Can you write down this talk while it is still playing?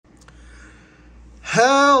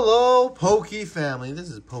Hello, Poke family. This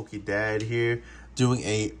is Poke Dad here, doing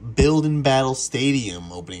a Build and Battle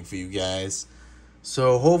Stadium opening for you guys.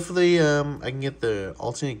 So hopefully, I can get the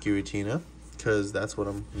alternate Giratina, because that's what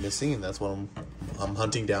I'm missing and that's what I'm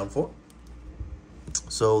hunting down for.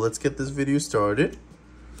 So let's get this video started.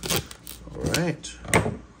 All right.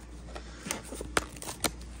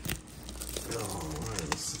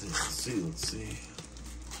 Let's see.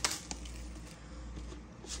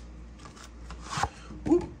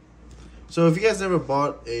 Woo. So if you guys never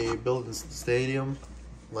bought a Build and Stadium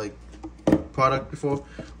like product before,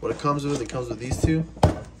 what it comes with these two.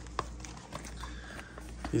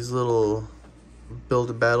 These little Build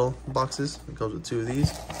and Battle boxes. It comes with two of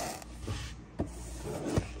these.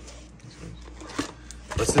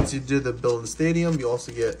 But since you did the Build and Stadium, you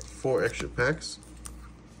also get 4 extra packs.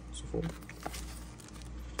 So 4.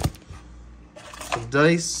 Some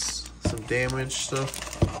dice, some damage stuff.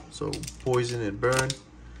 So poison and burn.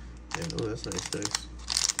 And oh, that's nice dice.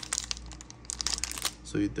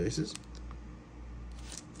 So you dices.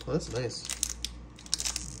 Oh, that's nice.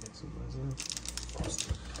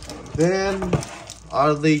 Then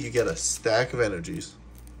oddly you get a stack of energies.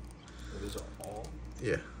 Those are all?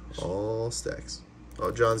 Yeah, all stacks.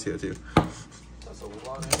 Oh, John's here too. That's a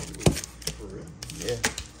lot of energy. For real? Yeah.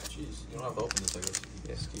 Jeez, you don't have to open this, I guess.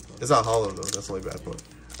 Yeah. Just keep going. It's not hollow though. That's the only bad part.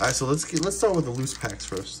 All right, so let's start with the loose packs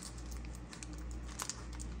first.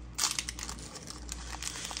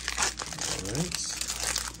 All right.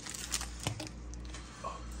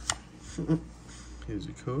 Here's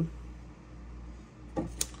your code. All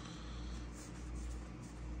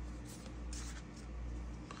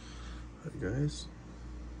right, guys.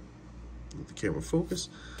 Let the camera focus.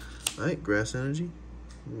 All right, Grass Energy,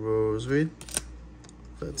 Roserade,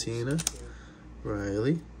 Latina,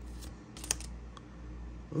 Riley.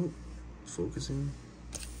 Oh, focusing.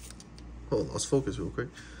 Oh, lost focus real quick.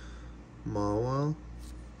 Mawile.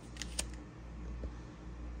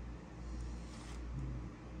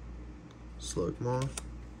 Slugma.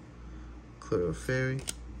 Clefairy.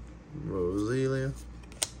 Roselia.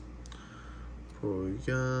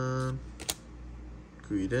 Porygon.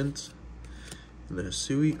 Greedent. And the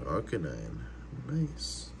Hisui Arcanine.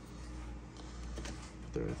 Nice.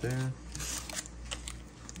 Put that right there.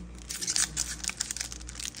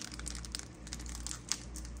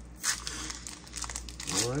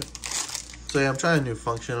 Alright. So yeah, I'm trying a new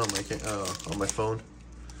function on my phone.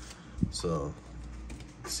 So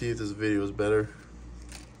see if this video is better.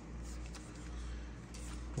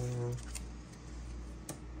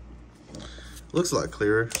 Looks a lot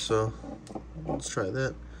clearer, so let's try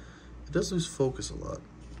that. It does lose focus a lot.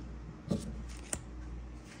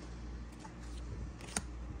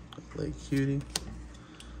 Like Cutie,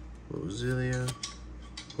 Roselia,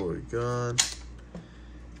 Porygon,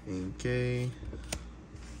 Inkay,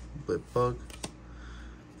 Blipbug,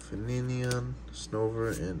 Fininion,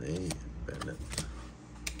 Snover, and a Bandit.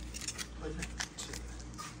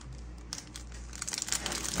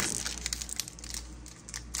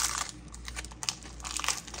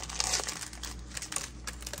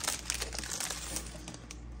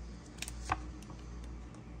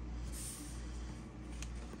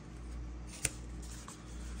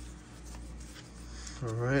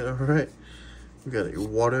 All right. We got a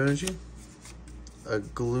Water Energy, a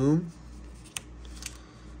Gloom,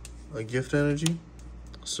 a Gift Energy,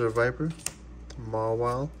 Survivor,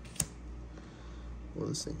 Mawile. Well,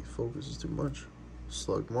 this thing focuses too much.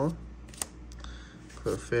 Slugma,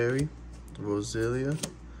 Clefairy, Roselia,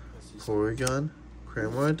 Porygon,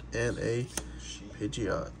 Cramorant, and a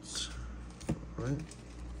Pidgeot. All right.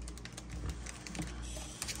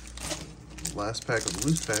 Last pack of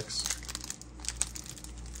loose packs.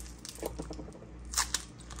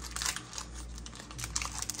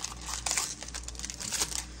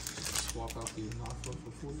 Swap out the knockoff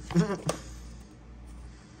for 40.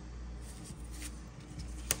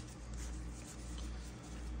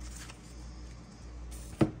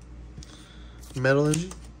 Metal Energy,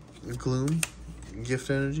 Gloom, Gift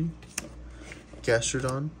Energy,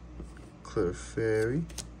 Gastrodon, Clefairy,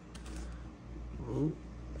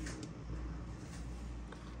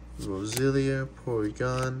 Roselia,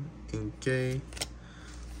 Porygon, Inkay,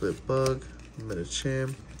 Blipbug,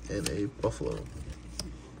 Metacham, and a Buffalo.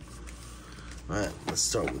 Alright, let's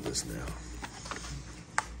start with this now.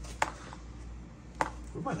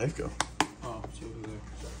 Where'd my knife go? Oh, it's over there.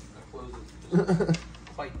 I closed it. It's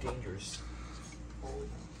quite dangerous.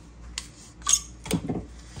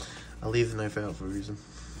 I'll leave the knife out for a reason.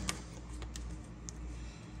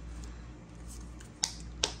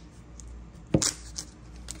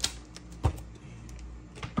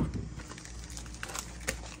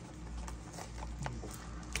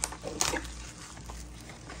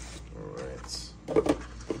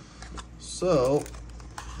 So,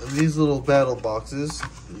 in these little battle boxes,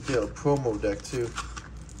 you get a promo deck too.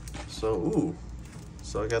 So, ooh.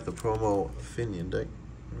 So I got the promo Finian deck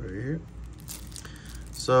right here.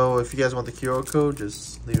 So if you guys want the QR code,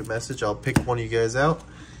 just leave a message. I'll pick one of you guys out,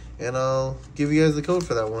 and I'll give you guys the code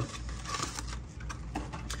for that one.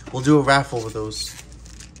 We'll do a raffle with those.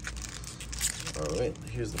 All right,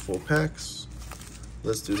 here's the 4 packs.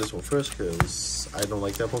 Let's do this one first because I don't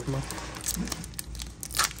like that Pokemon.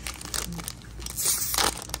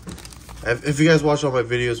 If you guys watch all my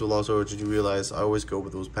videos with Lost Origin, you realize I always go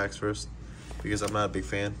with those packs first because I'm not a big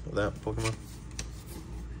fan of that Pokemon.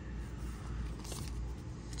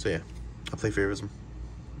 So yeah, I play Favorism.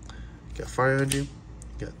 Got Fire Energy,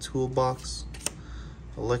 got Toolbox,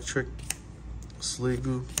 Electric,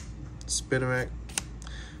 Sliggoo, Spinarak,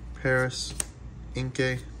 Paris,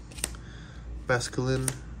 Inkay, Basculin,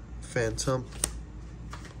 Phantump,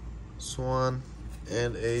 Swan,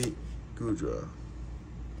 and a Goodra.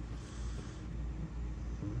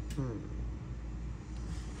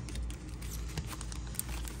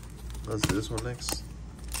 Let's do this one next.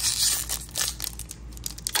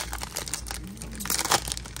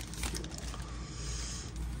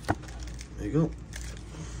 There you go.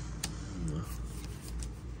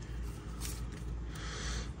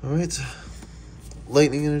 All right.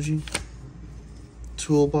 Lightning Energy.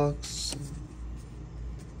 Toolbox.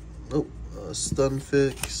 Nope.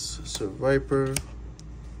 Stunfix. Survivor.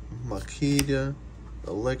 Makita.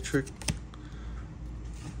 Electric.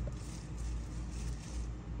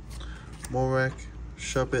 Morak.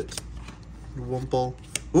 Shuppet. Wumple.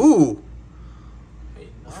 Ooh! Hey,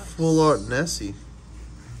 nice. Full art Nessie.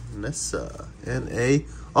 Nessa. And a...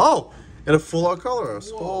 Oh! And a full art Colress.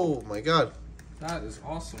 Oh my god. That is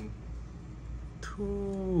awesome.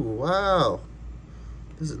 Ooh, wow.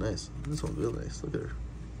 This is nice. This one's real nice. Look at her.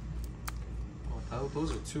 Oh,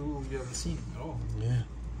 those are 2 you haven't seen at all. Yeah.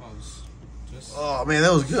 Oh, it's just... Oh man,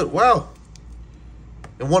 that was good. Wow.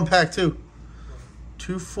 In 1 pack too.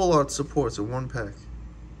 2 full art supports in 1 pack.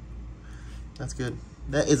 That's good.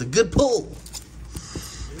 That is a good pull.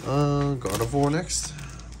 Gardevoir next.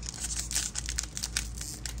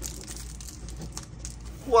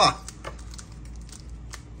 Wow.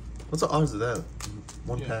 What's the odds of that?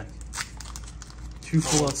 1 pack. 2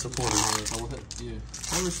 full art supporters. Yeah.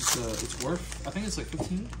 It's worth, I think it's like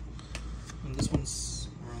 15. And this one's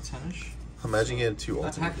around 10-ish. Imagine getting 2 That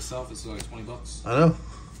ultimate. pack itself is like $20. I know.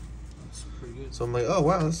 That's pretty good. So I'm like, oh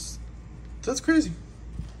wow, that's crazy.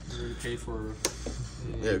 You already paid for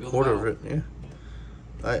Yeah, a quarter of it. Yeah.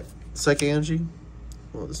 All right, Psychic Energy.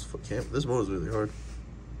 Well, this mode is really hard.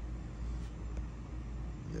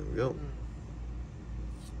 There we go.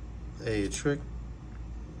 A Trick,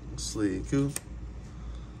 Sliggoo,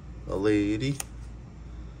 a Lady,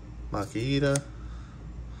 Makita,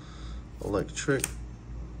 Electric,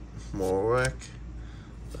 Morak,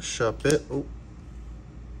 a Shuppet, oh,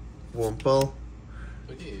 Wumple,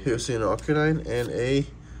 here's an Arcanine, and a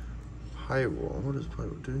Pyro. What is Pyro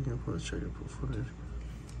doing here? Let's check it footage.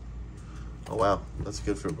 Oh wow, that's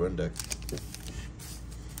good for a burn deck.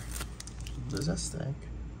 Does that stack?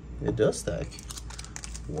 It does stack.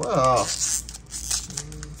 Wow. I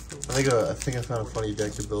think I found a funny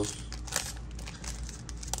deck to build.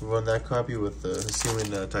 Run that copy with assuming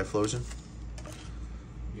Typhlosion.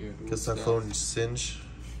 Yeah. Because Typhlosion Singe.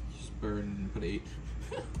 Just burn and put 8.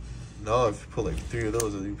 No, if you put like 3 of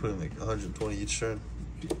those, you put in like 120 each turn.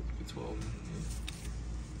 12.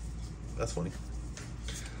 That's funny.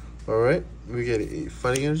 Alright, we get a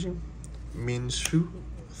Fighting Energy, Minshew,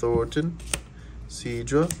 Thornton,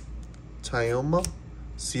 Seadra, Tyoma,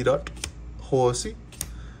 Seedot, Horsey,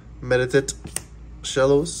 Meditate,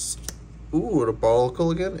 Shellos, ooh, and a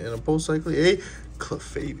Barnacle again, and a Postcycling, a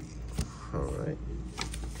Clefairy. Alright.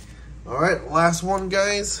 Alright, last one,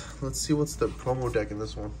 guys. Let's see what's the promo deck in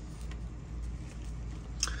this one.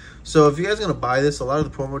 So if you guys are going to buy this, a lot of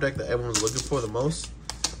the promo deck that everyone's looking for the most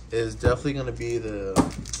is definitely going to be the,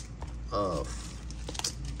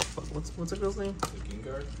 what's that girl's name? The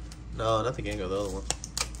Gengar? No, not the Gengar, the other one.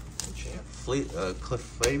 Champ?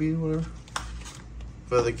 Clefairy, whatever.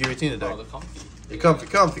 For the Giratina deck. Oh, the Comfy. The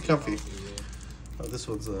Comfy. Yeah. Oh, this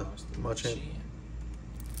one's Machamp.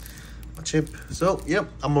 So, yep,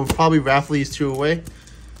 I'm going to probably raffle these 2 away.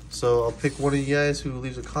 So I'll pick one of you guys who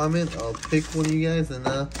leaves a comment. I'll pick one of you guys and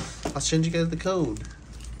I'll send you guys the code.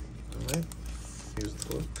 Alright. Here's the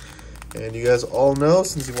code. And you guys all know,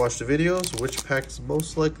 since you watched the videos, which pack is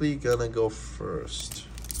most likely gonna go first.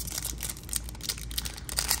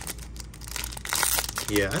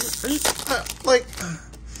 Yeah, I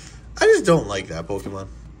just don't like that Pokemon.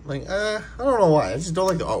 Like, I don't know why. I just don't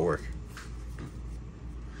like the artwork.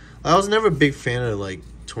 I was never a big fan of like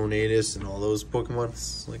Tornadus and all those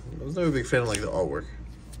Pokemon. Like I was never a big fan of like the artwork.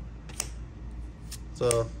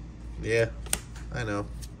 So, yeah, I know.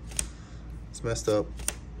 It's messed up.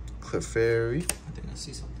 Clefairy. I think I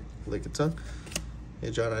see something. Lickitung.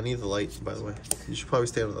 Hey John, I need the light, by the way. You should probably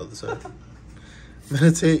stay on the other side.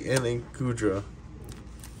 Meditate and Incudra.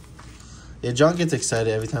 Yeah, John gets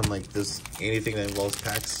excited every time like there's anything that involves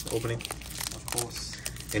packs opening. Of course.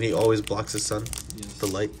 And he always blocks the sun, Yes. the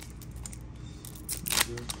light.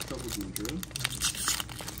 Double Goodra.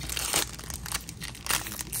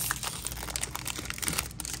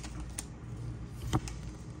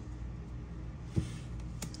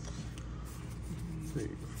 Three,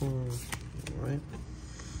 four. Alright.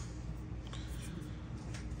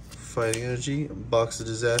 Fighting Energy, Box of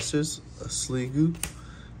Disasters, a Sliggoo,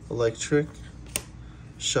 Electric,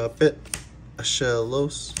 Shuppet, a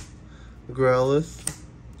Shellos, a Growlithe,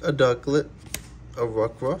 a Ducklet, a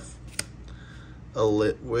Rockruff, a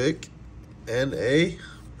Litwick, and a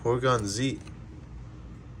Porygon Z.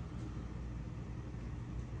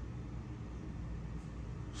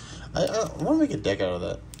 I want to make a deck out of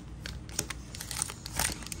that.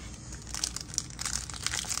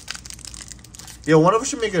 Yeah, one of us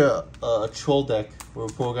should make a troll deck for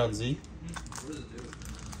Porygon Z. What does it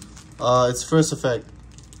do? Its first effect,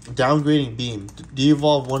 downgrading Beam.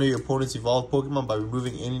 De-evolve one of your opponent's evolved Pokemon by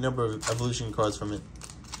removing any number of evolution cards from it.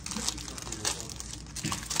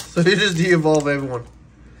 So you just de-evolve everyone.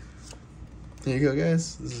 There you go,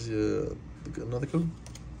 guys. This is another code.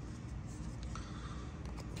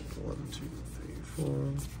 1, 2, 3,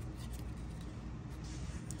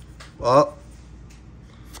 4. Oh.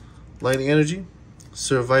 Lightning Energy,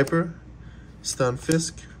 Surviper,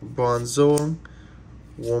 Stunfisk, Bronzong,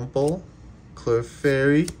 Wumple,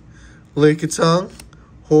 Clefairy, Lickitung,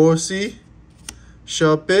 Horsey,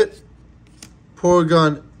 Shuppet,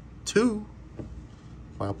 Porygon 2.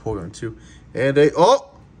 Wow, Porygon 2. And a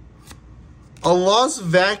Lost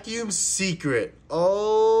Vacuum Secret.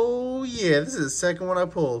 Oh yeah, this is the second one I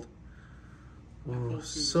pulled. Ooh,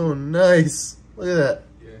 so nice. Look at that.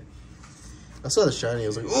 Yeah. I saw the shiny, I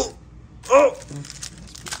was like, oh!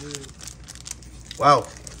 Wow.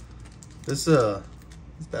 This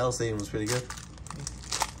battle stadium was pretty good.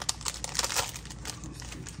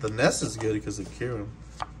 The nest is good because of Kieran.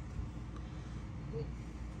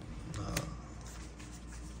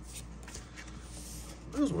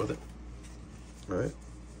 It was worth it. Alright.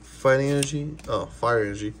 Fighting Energy. Oh, Fire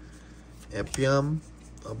Energy. Epium.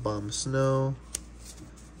 A Bomb Snow.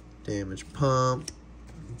 Damage Pump.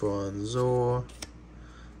 Bronzor.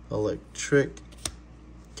 Electric.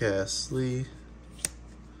 Ghastly.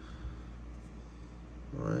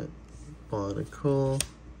 Alright. Barnacle.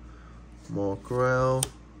 Morgrel.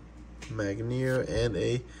 Magnear. And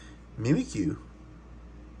a Mimikyu.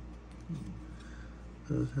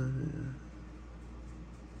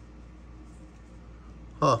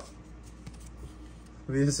 Huh.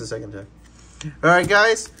 Maybe this is the second time. Alright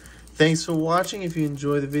guys, thanks for watching. If you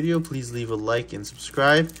enjoyed the video, please leave a like and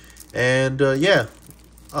subscribe. And yeah,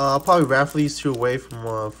 I'll probably raffle these two away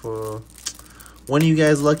from for one of you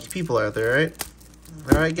guys lucky people out there, alright?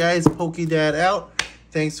 Alright guys, PokeDad out.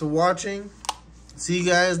 Thanks for watching. See you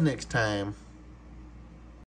guys next time.